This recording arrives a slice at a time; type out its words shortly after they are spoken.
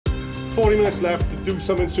40 minutes left to do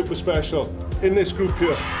something super special in this group here.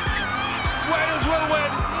 Wales will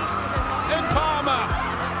win in Parma,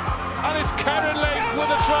 and it's Karen Lake with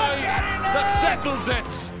a try that settles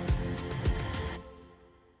it.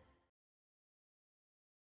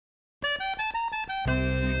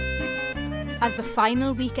 As the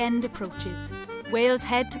final weekend approaches, Wales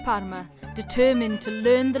head to Parma, determined to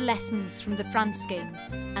learn the lessons from the France game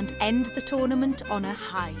and end the tournament on a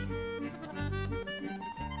high.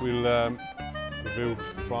 We'll review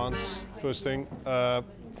France. First thing,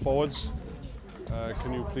 forwards.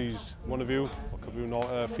 Can you please, one of you, or could you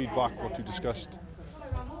not feedback what you discussed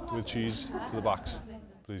with Cheese to the backs,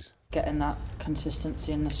 please? Getting that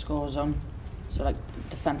consistency in the score zone. So like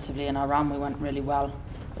defensively in our run we went really well,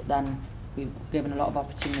 but then we've given a lot of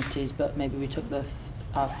opportunities, but maybe we took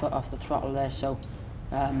our foot off the throttle there, so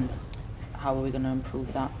how are we going to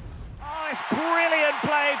improve that? Oh, it's brilliant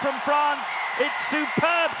play from France. It's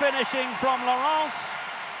superb finishing from Laurence,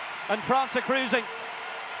 and France are cruising.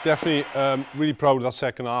 Definitely really proud of that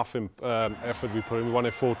second half effort we put in. We won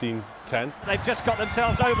it 14-10. They've just got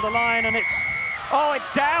themselves over the line, and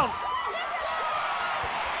it's down.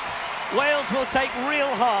 Wales will take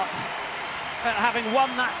real heart at having won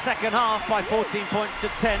that second half by 14 points to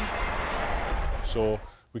 10. So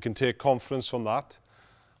we can take confidence from that.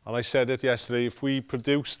 And I said it yesterday, if we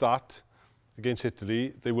produce that against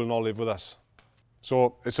Italy, they will not live with us.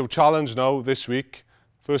 So it's a challenge now this week,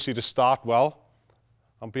 firstly to start well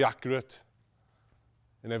and be accurate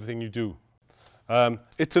in everything you do.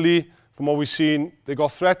 Italy, from what we've seen, they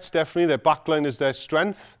got threats definitely, their backline is their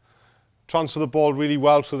strength. Transfer the ball really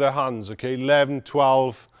well to their hands, okay? 11,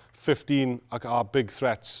 12, 15 are big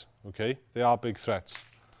threats, okay? They are big threats.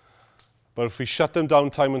 But if we shut them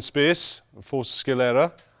down time and space and force a skill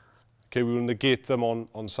error, okay, we will negate them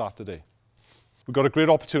on Saturday. We've got a great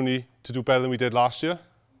opportunity to do better than we did last year.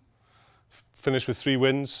 Finish with 3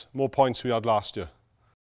 wins, more points we had last year.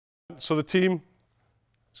 So the team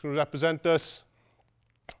is going to represent us.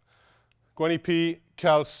 Gwenny P,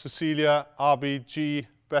 Kels, Cecilia, Arby, G,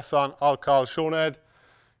 Bethan, Alcal, Sioned,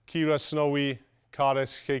 Kira, Snowy,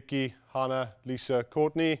 Caris, Keiki, Hannah, Lisa,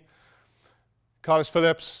 Courtney, Caris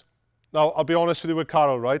Phillips. Now, I'll be honest with you with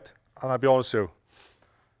Carol, right? And I'll be honest with you.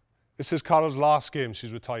 This is Carol's last game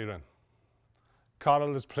she's retiring.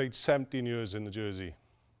 Carol has played 17 years in the jersey.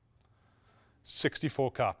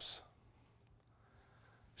 64 caps.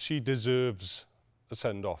 She deserves a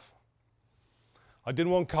send-off. I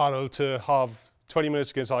didn't want Carol to have 20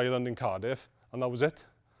 minutes against Ireland in Cardiff, and that was it.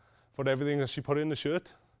 For everything that she put in the shirt.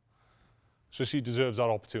 So she deserves that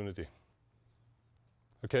opportunity.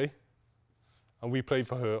 Okay? And we played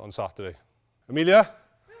for her on Saturday. Amelia,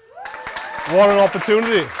 what an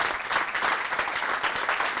opportunity.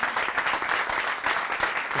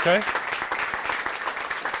 Okay?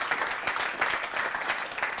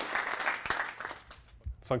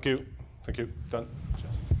 Thank you. Thank you. Done.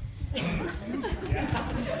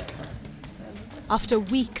 After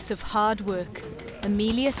weeks of hard work,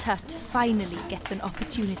 Amelia Tutt finally gets an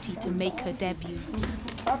opportunity to make her debut.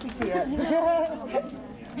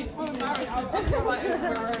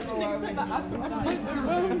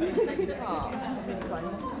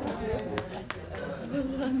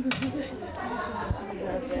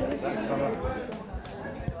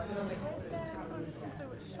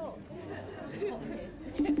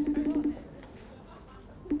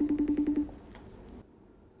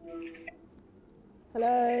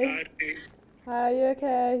 Hello. Hi. Hi, are you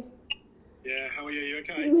okay? Yeah, how are you? You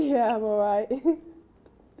okay? Yeah, I'm alright.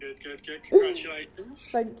 Good. Congratulations.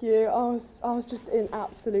 Thank you. I was just in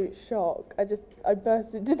absolute shock. I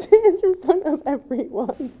burst into tears in front of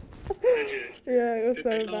everyone. Did you? Yeah, it was Did so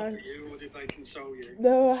they laugh bad. at you, or did they console you?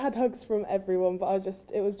 No, I had hugs from everyone, but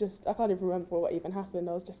it was just I can't even remember what even happened.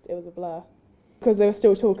 It was a blur. Because they were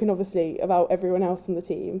still talking obviously about everyone else on the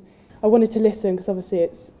team. I wanted to listen because obviously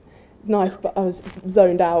it's nice, but I was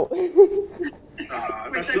zoned out.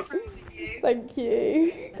 That's not... Thank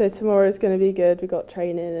you. So tomorrow's going to be good. We've got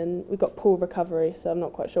training and we've got pool recovery, so I'm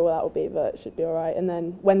not quite sure what that will be, but it should be all right. And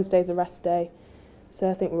then Wednesday's a rest day, so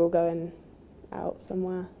I think we're all going out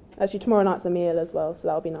somewhere. Actually, tomorrow night's a meal as well, so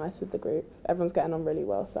that'll be nice with the group. Everyone's getting on really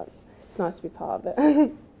well, so it's nice to be part of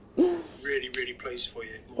it. Really pleased for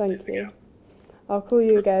you. Thank you. I'll call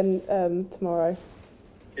you again tomorrow.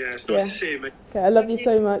 Yeah, it's nice to see you, mate. Okay, I love you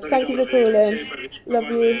so much. Thank you for calling. Love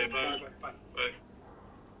you. Bye.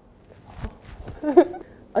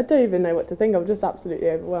 I don't even know what to think. I'm just absolutely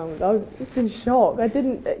overwhelmed. I was just in shock. I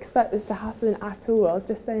didn't expect this to happen at all. I was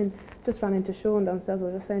just ran into Sean downstairs. I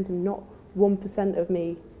was just saying to him, not 1% of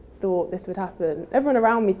me thought this would happen. Everyone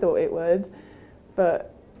around me thought it would,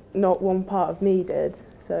 but not one part of me did.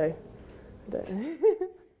 So I don't know.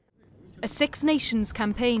 A Six Nations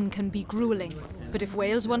campaign can be gruelling, but if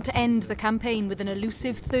Wales want to end the campaign with an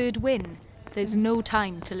elusive third win, there's no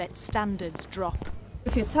time to let standards drop.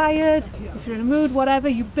 If you're tired, if you're in a mood, whatever,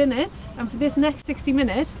 you bin it, and for this next 60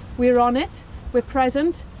 minutes, we're on it, we're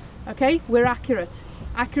present, okay, we're accurate.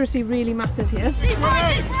 Accuracy really matters here.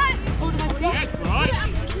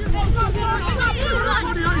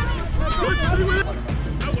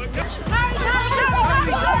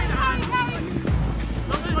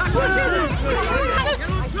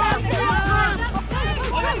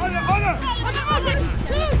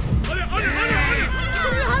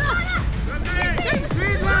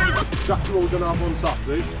 Jack Road and have on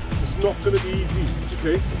Saturday. It's not going to be easy,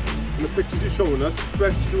 okay? And the pictures you're showing us,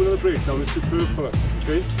 Fred's doing on the breakdown is superb for us,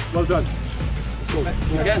 okay? Well done. Let's go.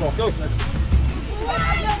 Again, go.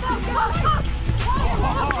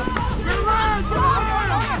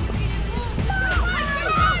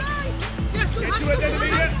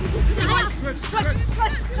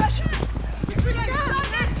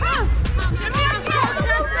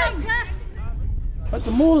 But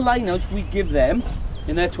the more lineouts we give them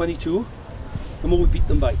in their 22, the more we beat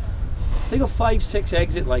them by. They got 5-6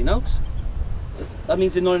 exit lineouts. That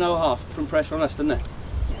means they're not an hour and a half from pressure on us, doesn't it?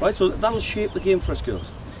 Right, so that'll shape the game for us girls.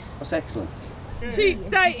 That's excellent. 3, 2,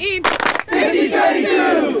 1.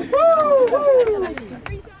 2022!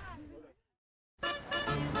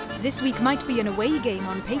 This week might be an away game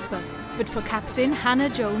on paper, but for captain Hannah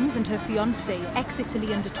Jones and her fiancé,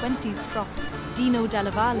 ex-Italy under-20s prop Dino Della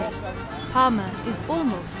Valle, Parma is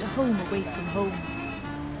almost a home away from home.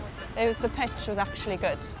 The pitch was actually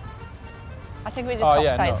good. I think we just swap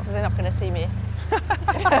sides because they're not going to see me.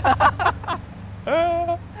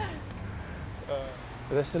 Are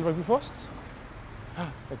there still rugby posts?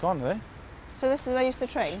 They're gone, are they? So this is where I used to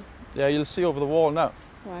train? Yeah, you'll see over the wall now.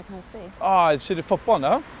 Oh, I can't see. Ah, it's the football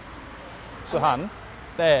now. So Han,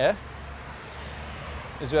 there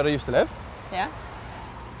is where I used to live. Yeah.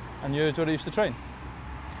 And here's where I used to train.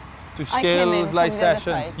 Do I came in skills, from light the other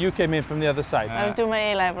sessions. side. You came in from the other side. I was doing my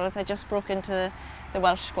A-levels. I just broke into the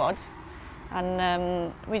Welsh squad.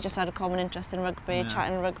 And we just had a common interest in rugby,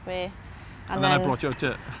 chatting rugby. And then I brought you out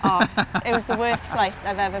to it. Oh, it was the worst flight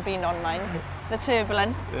I've ever been on, mind. The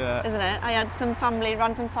turbulence, isn't it? I had some family,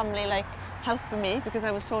 random family, like, helping me because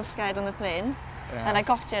I was so scared on the plane. Yeah. And I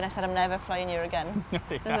got here and I said, I'm never flying here again,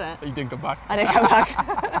 isn't it? You didn't come back. I didn't come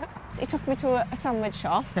back. He took me to a sandwich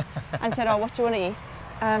shop and said, oh, what do you want to eat?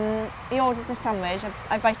 He orders the sandwich,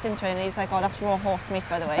 I bite into it and he's like, oh, that's raw horse meat,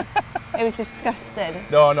 by the way. It was disgusting.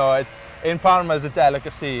 No, it's in Parma is a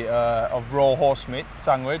delicacy of raw horse meat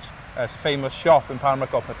sandwich. It's a famous shop in Parma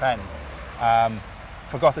called Pepen.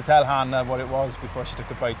 Forgot to tell Hannah what it was before she took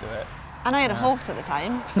a bite of it. And I had a horse at the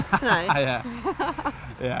time, didn't I?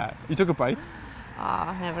 Yeah. You took a bite?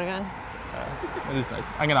 Ah, never again. It is nice.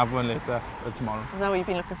 I'm going to have one later, tomorrow. Is that what you've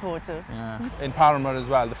been looking forward to? Yeah. In Parma as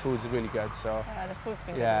well, the food's really good. So yeah, the food's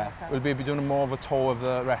been good in the hotel. We'll be doing more of a tour of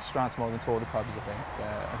the restaurants more than tour of the pubs,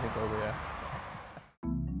 I think over here.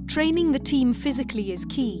 Training the team physically is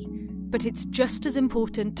key, but it's just as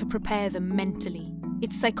important to prepare them mentally.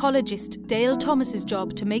 It's psychologist Dale Thomas's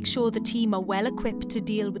job to make sure the team are well equipped to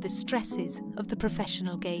deal with the stresses of the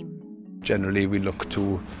professional game. Generally, we look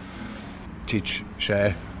to teach,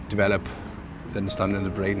 share, develop the understanding of the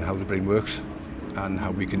brain, how the brain works, and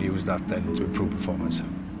how we can use that then to improve performance.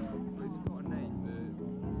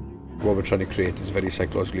 What we're trying to create is a very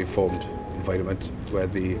psychologically informed environment where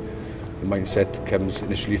the mindset comes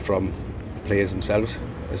initially from the players themselves,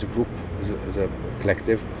 as a group, as a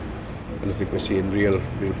collective, and I think we're seeing real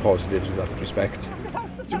positives in that respect.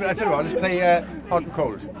 I tell you what, let's play hot and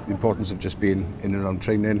cold. The importance of just being in and around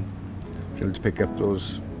training, being able to pick up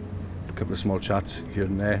those couple of small chats here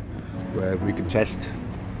and there where we can test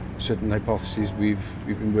certain hypotheses we've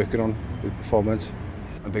been working on with performance.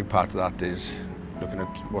 A big part of that is looking at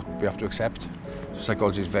what we have to accept. So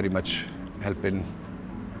psychology is very much helping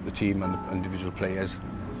the team and the individual players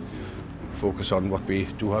focus on what we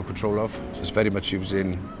do have control of. So it's very much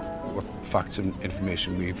using what facts and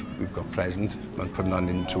information we've got present and putting that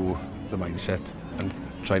into the mindset and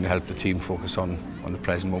trying to help the team focus on the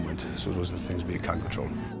present moment. So those are the things we can control.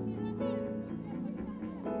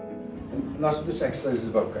 And that's what this exercise is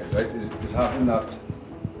about, guys, right? Is having that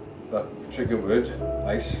trigger word,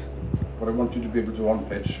 ice. What I want you to be able to on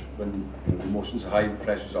pitch when the emotions are high, the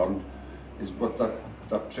pressure's on, is what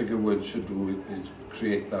that trigger word should do is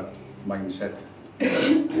create that mindset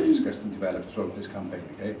discussed and developed throughout this campaign,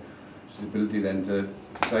 okay? So the ability then to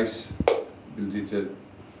precise, ability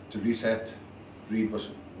to reset, read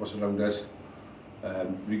what's around us,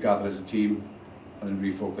 regather as a team, and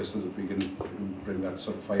refocus so that we can bring that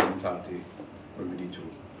sort of fire mentality when we need to.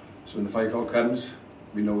 So when the 5 o'clock comes,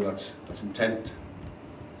 we know that's intent,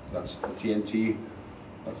 that's the TNT,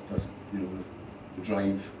 that's you know the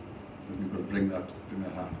drive that we've got to bring that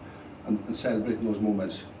hard, and celebrating those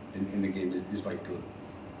moments in the game is vital.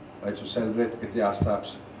 Right, so celebrate, get the arse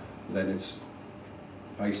taps, then it's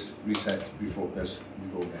nice, reset, refocus, we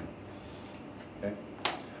go again. Okay.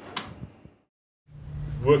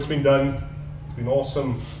 Work's been done. It's been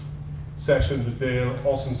awesome sessions with Dale,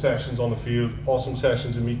 awesome sessions on the field, awesome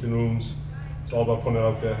sessions in meeting rooms. It's all about putting it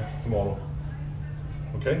out there tomorrow.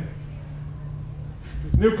 Okay?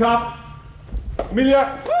 New cap,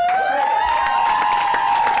 Amelia.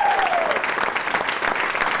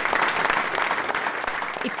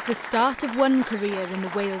 It's the start of one career in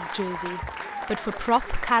the Wales jersey, but for prop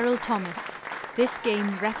Carol Thomas, this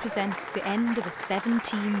game represents the end of a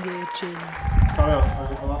 17-year journey. Carol,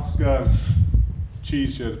 I'll ask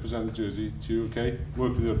Cheese here to present the jersey to you, okay?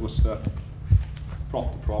 Work with you at Worcester,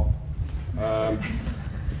 prop to prop.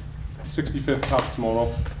 65th cap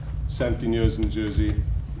tomorrow, 17 years in the jersey,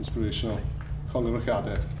 inspirational. Conor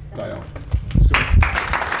Ricciardo, da iawn. Let's go.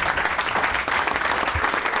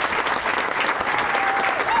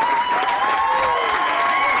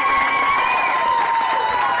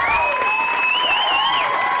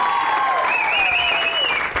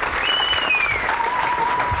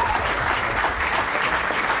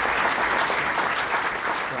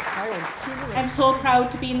 I'm so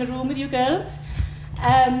proud to be in the room with you girls.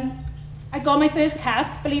 I got my first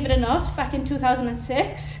cap, believe it or not, back in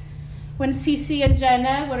 2006 when Cece and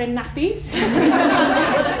Jenna were in nappies.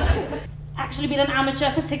 Actually been an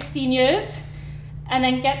amateur for 16 years and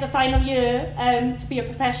then get the final year to be a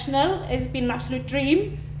professional has been an absolute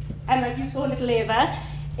dream. And like you saw little Eva,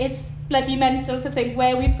 it's bloody mental to think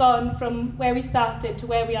where we've gone from where we started to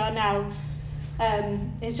where we are now.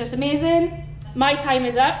 It's just amazing. My time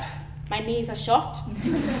is up. My knees are shot.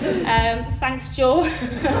 Thanks, Joe,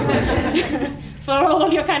 for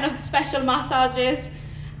all your kind of special massages.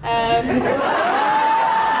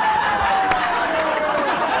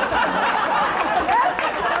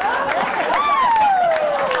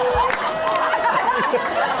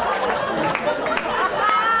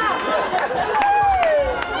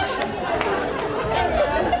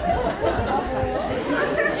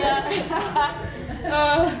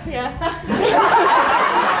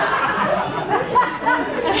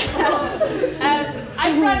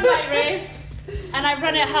 I've run my race and I've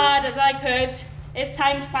run it hard as I could. It's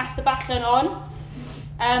time to pass the baton on.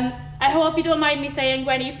 I hope you don't mind me saying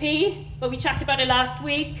Gwenny P, but we chatted about it last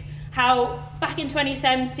week, how back in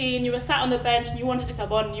 2017 you were sat on the bench and you wanted to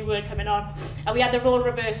come on and you weren't coming on. And we had the role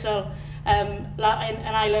reversal in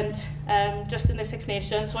Ireland, just in the Six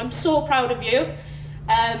Nations. So I'm so proud of you.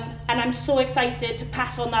 And I'm so excited to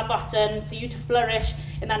pass on that baton for you to flourish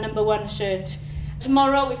in that #1 shirt.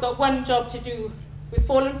 Tomorrow we've got one job to do. We've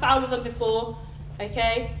fallen foul of them before,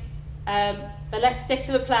 okay? But let's stick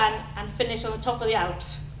to the plan and finish on the top of the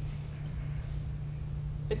Alps.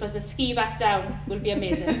 Because the ski back down will be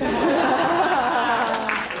amazing.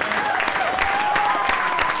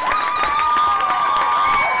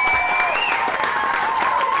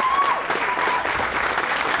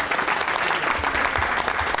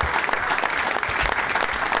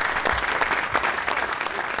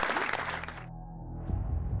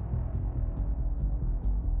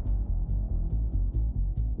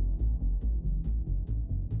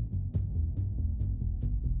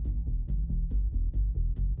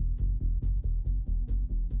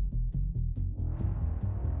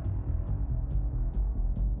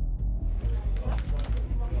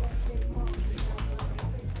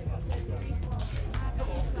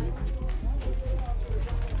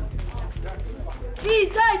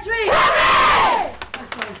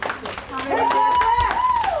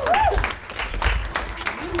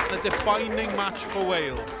 The defining match for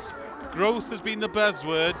Wales. Growth has been the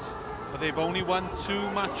buzzword, but they've only won 2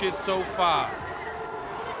 matches so far.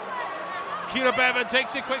 Kira Bevan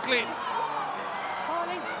takes it quickly.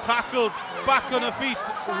 Tackled, back on her feet,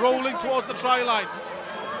 rolling towards the try line.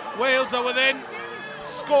 Wales are within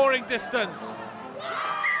scoring distance.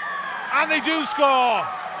 And they do score.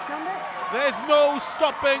 There's no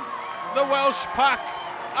stopping the Welsh pack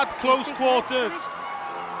at close quarters.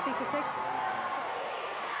 Speak to 6.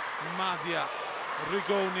 Madia,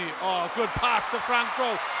 Rigoni, oh, good pass to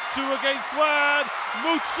Franco. 2 against 1.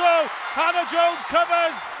 Mutso, Hannah Jones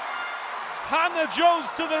covers. Hannah Jones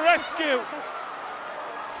to the rescue.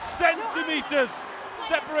 Centimetres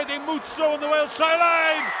separating Mutso and the Welsh try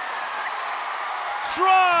line.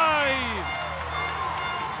 Try!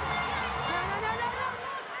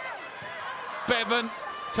 Bevan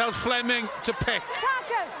tells Fleming to pick,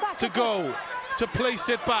 to go, to place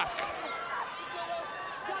it back.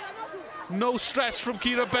 No stress from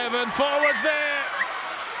Kira Bevan. Forwards there.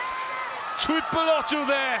 Tuipulotu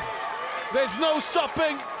there. There's no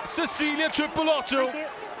stopping Cecilia Tuipulotu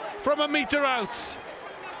from a metre out.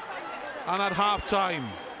 And at half-time,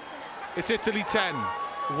 it's Italy 10,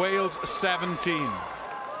 Wales 17.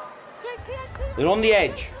 They're on the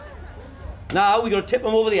edge. Now we've got to tip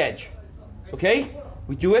them over the edge. Okay?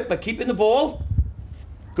 We do it by keeping the ball,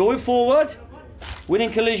 going forward,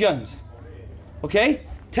 winning collisions. Okay?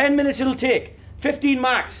 10 minutes it'll take, 15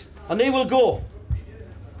 max, and they will go.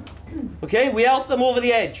 Okay? We help them over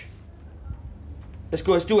the edge. Let's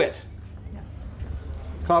go, let's do it.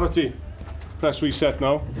 Clarity. Press reset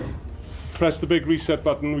now. Press the big reset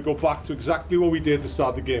button. We go back to exactly what we did to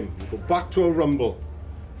start the game. We go back to a rumble.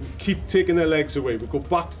 We keep taking their legs away. We go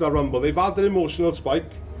back to that rumble. They've had their emotional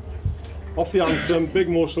spike. Off the anthem, big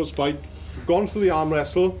emotional spike. We've gone for the arm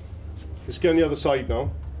wrestle. Let's get on the other side now.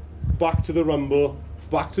 Back to the rumble.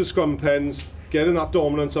 Back to scrum pens. Getting that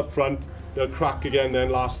dominance up front. They'll crack again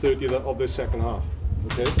then last 30 of this second half.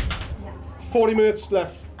 Okay? 40 minutes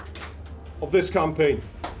left of this campaign.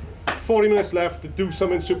 40 minutes left to do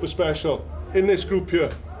something super special in this group here.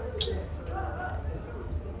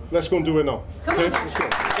 Let's go and do it now. Okay? Let's go.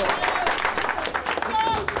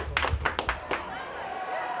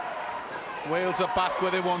 Wales are back where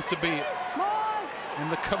they want to be, in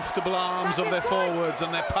the comfortable arms of their forwards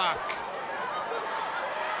and their pack.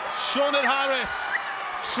 Sioned Harris,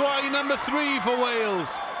 try number 3 for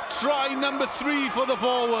Wales, try number 3 for the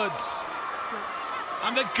forwards.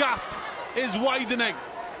 And the gap is widening.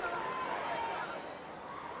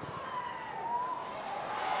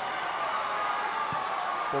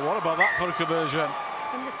 But what about that for a conversion?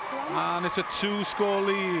 And it's a 2-score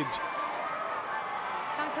lead.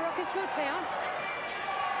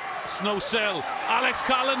 Snowsill, Alex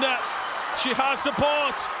Callender, she has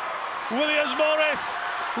support. Williams-Morris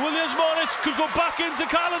could go back into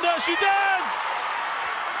Callender, she does!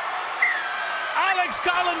 Alex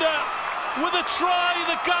Callender with a try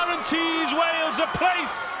that guarantees Wales a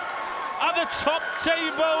place at the top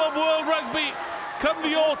table of World Rugby come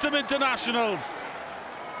the autumn internationals.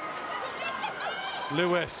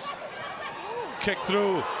 Lewis, kick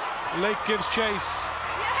through, Lake gives chase,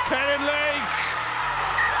 Perrin Lake,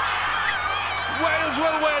 Wales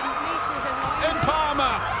will win in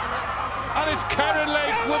Parma, and it's Perrin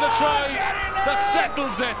Lake with a try that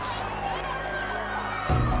settles it.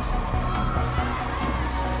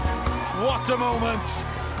 What a moment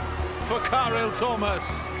for Carol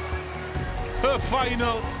Thomas, her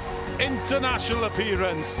final international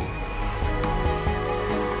appearance.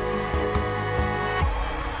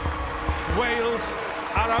 Wales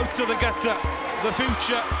are out of the gutter. The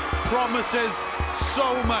future promises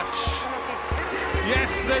so much.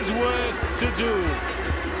 Yes, there's work to do,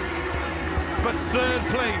 but 3rd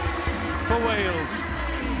place for Wales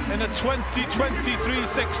in a 2023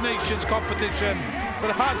 Six Nations competition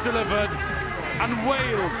that has delivered, and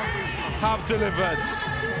Wales have delivered.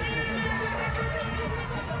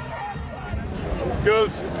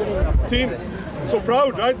 Girls, team, so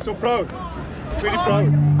proud, right? So proud. Really proud.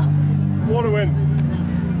 What a win.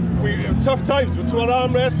 We have tough times, we took an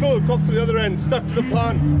arm wrestle, got to the other end, stuck to the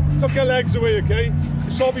plan, took our legs away, okay?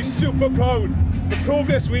 You should all be super proud. The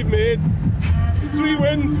progress we've made, 3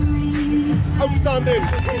 wins, outstanding.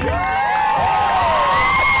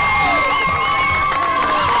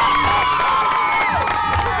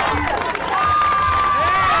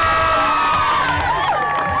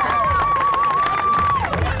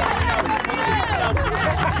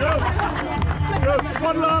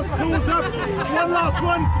 One last close-up, one last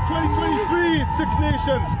one for 2023 Six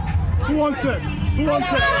Nations. Who wants it? Who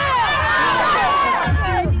wants it?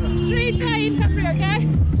 3 time, come here, okay?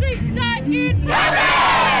 3 time in.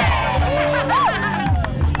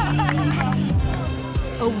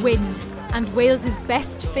 A win, and Wales's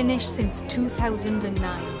best finish since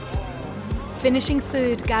 2009. Finishing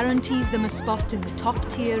 3rd guarantees them a spot in the top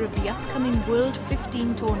tier of the upcoming World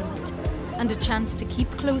 15 tournament, and a chance to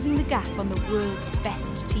keep closing the gap on the world's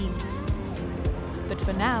best teams. But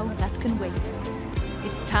for now, that can wait.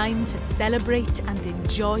 It's time to celebrate and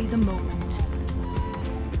enjoy the moment.